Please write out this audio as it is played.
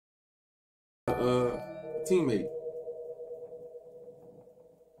Teammate.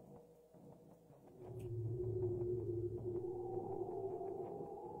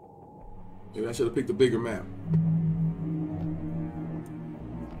 Maybe I should have picked a bigger map.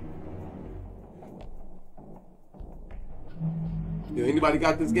 Yo, anybody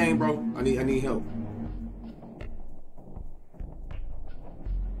got this game, bro? I need help.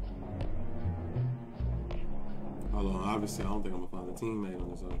 Hold on, obviously I don't think I'm gonna find a teammate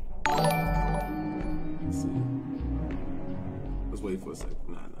on this one. Let's see. Let's wait for a second.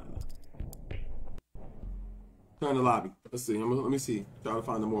 Nah. Turn the lobby. Let's see. Let me see. Try to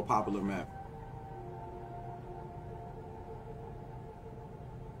find a more popular map.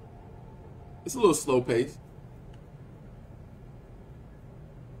 It's a little slow pace.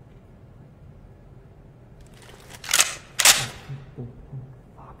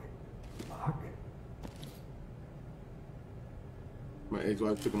 Fuck. My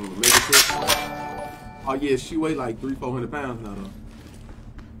ex-wife took him on a mega trip. Oh yeah, she weighed like 300-400 pounds now though.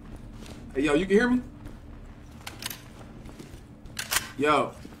 Hey yo, you can hear me?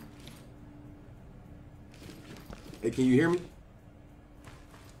 Yo. Hey, can you hear me?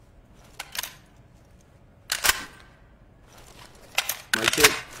 Mic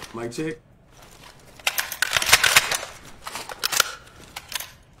check. Mic check.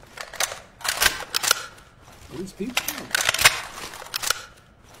 Are these people?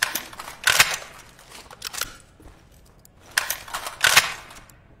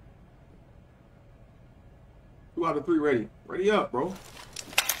 Two out of three ready. Ready up, bro.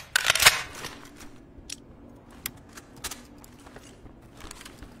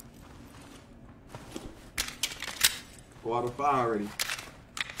 Four out of five already.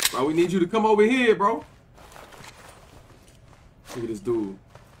 Bro, we need you to come over here, bro. Look at this dude.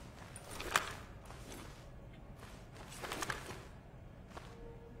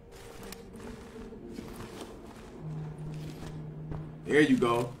 There you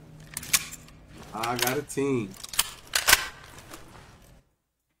go. I got a team.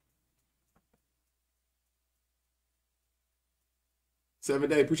 Seven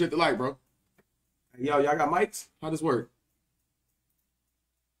Day, appreciate the like, bro. Hey, yo, y'all got mics? How does this work?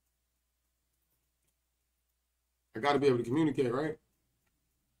 I gotta be able to communicate, right?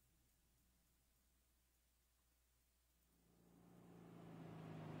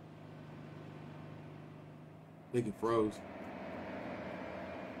 I think it froze.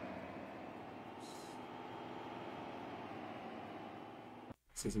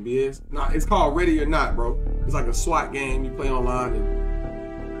 Say some BS? Nah, it's called Ready or Not, bro. It's like a SWAT game. You play online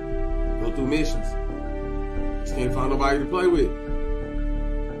and go through missions. Just can't find nobody to play with.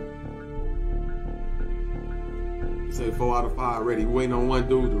 You say 4 out of 5 ready. We're waiting on one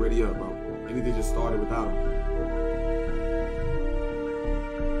dude to ready up, bro. Anything just started without him.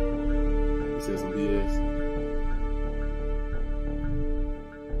 He said some BS.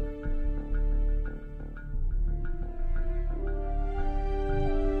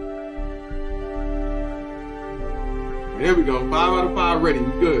 There we go. 5 out of 5 ready.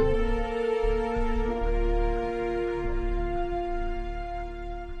 We good.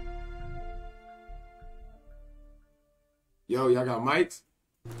 Yo, y'all got mics?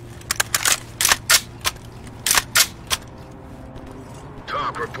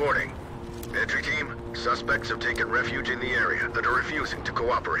 TOC reporting. Entry team, suspects have taken refuge in the area that are refusing to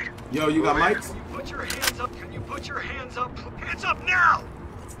cooperate. Yo, you got mics? Can you put your hands up? Can you put your hands up? Hands up now!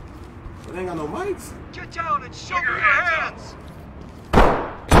 They ain't got no mics. Get down and show me your hands!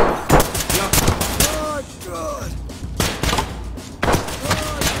 Yo. Good.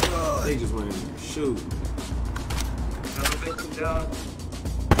 They just went in there. Shoot. Another victim down.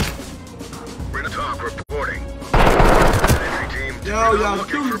 TOC reporting. Entry team, Yo, y'all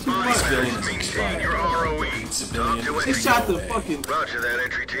looking shooting for too much. bodies. Maintain your ROE. TOC to They entry shot team. the fucking... Roger that,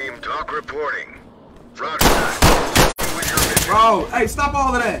 entry team. TOC reporting. Roger that. With your mission. Bro, hey, stop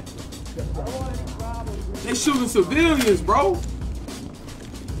all of that. They shooting civilians, bro.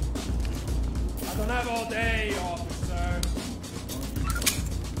 I don't have all day, officer.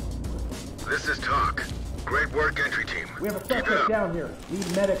 This is TOC. Great work, entry team. We have a Keep it suspect up. down here.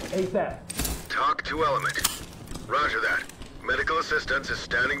 Need medic ASAP. TOC to element. Roger that. Medical assistance is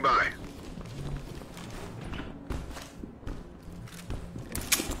standing by.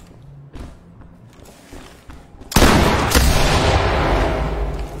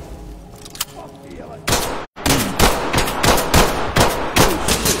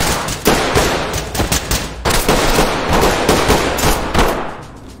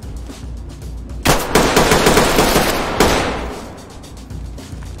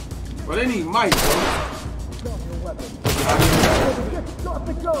 But they need mics, bro. Drop your weapon. Drop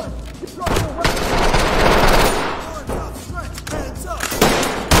the gun. gun. You drop your weapon. Arms outstretched, hands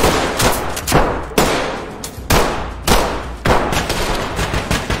up.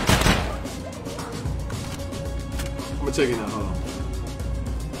 I'm gonna check it out. Hold on.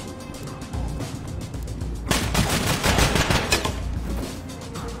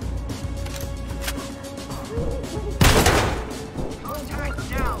 Contact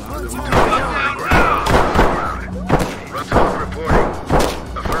down. Run talk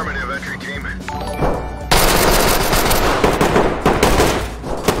reporting. Affirmative, entry team.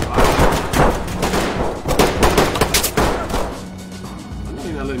 You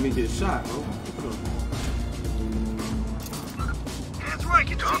ain't not letting me get shot, bro. Hands right,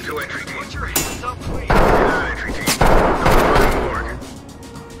 can Talk see to you. entry team. Put your hands up, please. Get out, entry team. Notifying morgue.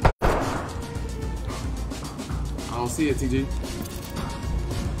 I don't see it, TG.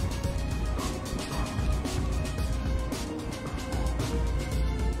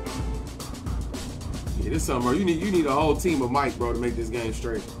 Yeah, this something, bro. You need a whole team of Mike, bro, to make this game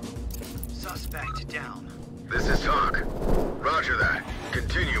straight. Suspect down. This is talk. Roger that.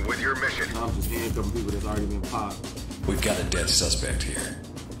 Continue with your mission. I'm just handcuffing people that's already been popped. We've got a dead suspect here.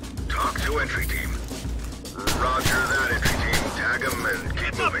 Talk to entry team. Roger that, entry team. Tag him and keep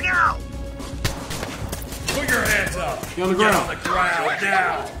Hands up moving. now. Put your hands up. Get on the Get ground. on the ground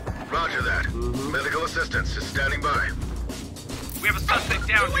now. Roger that. Medical assistance is standing by. We have a suspect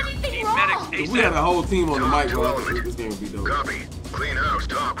down here. Need medics If we had a ASAP. whole team on the Talk mic, to bro, I element. think this game would be dope. Copy. Clean house.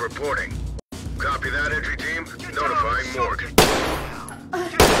 Talk reporting. Copy that, entry team. Get Notifying down. morgue. Get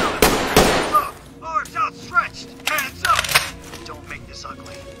down. Hands up. Arms outstretched. Hands up. Don't make this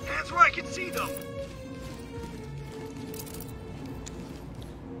ugly. Hands where I can see them.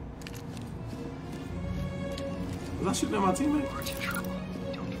 Was I shooting at my teammate? We're in trouble.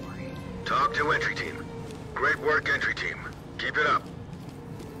 Don't worry. Talk to entry team. Great work, entry team. Keep it up.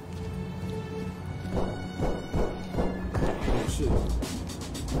 Oh, shit.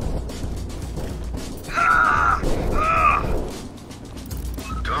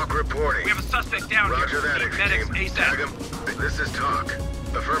 Talk reporting. We have a suspect down Roger that, here. Need entry medics team. Tag ASAP. him. This is talk.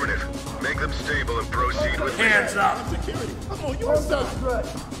 Affirmative. Make them stable and proceed with Hands up. Arms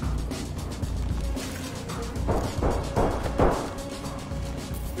outstretched.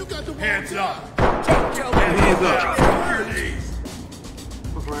 Hands up. Hands up. On your knees.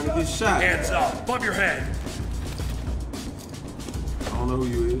 Fuck around and get shot. Hands up. Above your head. I don't know who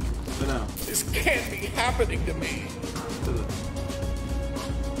you is. Sit down. This can't be happening to me. Sit up.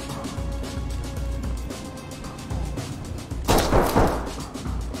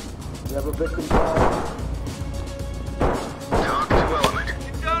 We have a victim down. Talk to element.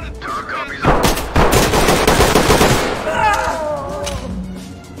 Get down and put Talk your copies hands up.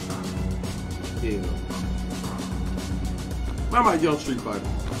 Yeah. Why am I young Street Fighter?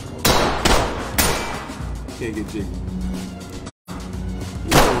 Can't get jiggy.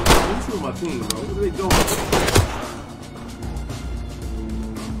 What's with my team, bro? What are they doing?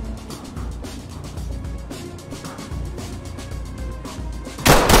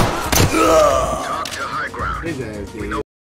 Talk to high ground. His ass We did. know